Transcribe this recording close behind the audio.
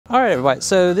All right, everybody,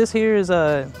 so this here is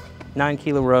a 9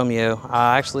 Kilo Romeo.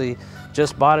 I actually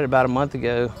just bought it about a month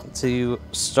ago to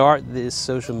start this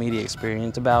social media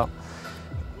experience about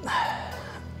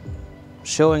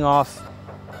showing off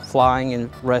flying in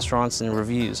restaurants and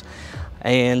reviews.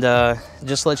 And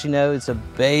just to let you know, it's a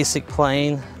basic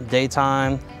plane,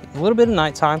 daytime, a little bit of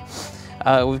nighttime.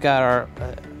 We've got our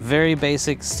very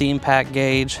basic steam pack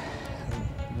gauge,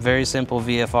 very simple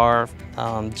VFR,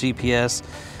 GPS,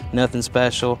 nothing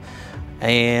special.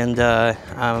 And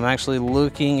I'm actually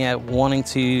looking at wanting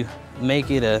to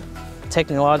make it a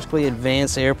technologically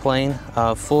advanced airplane,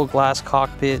 full glass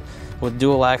cockpit with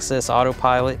dual access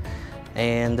autopilot.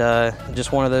 And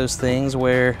just one of those things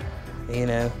where, you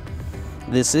know,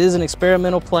 this is an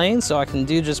experimental plane, so I can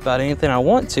do just about anything I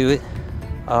want to it.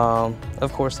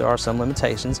 Of course, there are some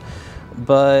limitations,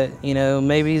 but you know,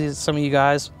 maybe some of you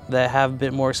guys that have a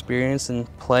bit more experience in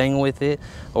playing with it,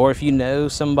 or if you know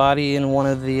somebody in one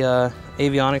of the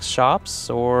avionics shops,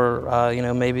 or you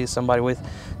know, maybe somebody with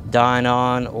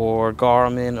Dynon or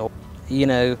Garmin, or you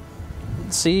know,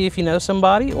 see if you know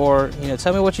somebody, or you know,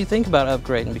 tell me what you think about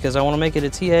upgrading, because I want to make it a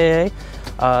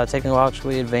TAA,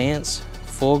 technologically advanced,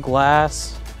 full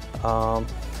glass,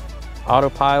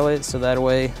 autopilot, so that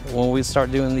way when we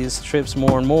start doing these trips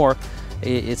more and more,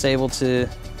 it's able to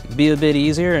be a bit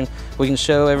easier, and we can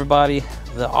show everybody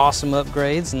the awesome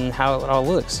upgrades and how it all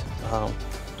looks.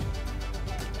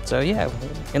 So yeah,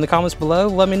 in the comments below,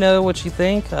 let me know what you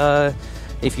think.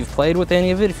 If you've played with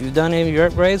any of it, if you've done any of your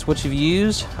upgrades, what you've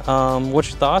used, what's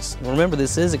your thoughts. Remember,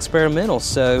 this is experimental,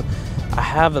 so I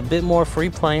have a bit more free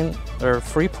play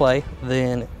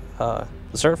than the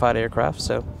certified aircraft.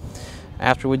 So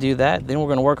after we do that, then we're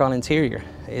going to work on interior.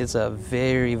 It's a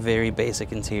very, very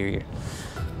basic interior.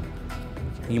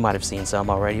 You might have seen some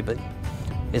already, but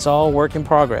it's all work in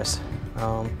progress.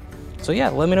 So yeah,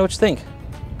 let me know what you think.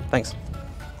 Thanks.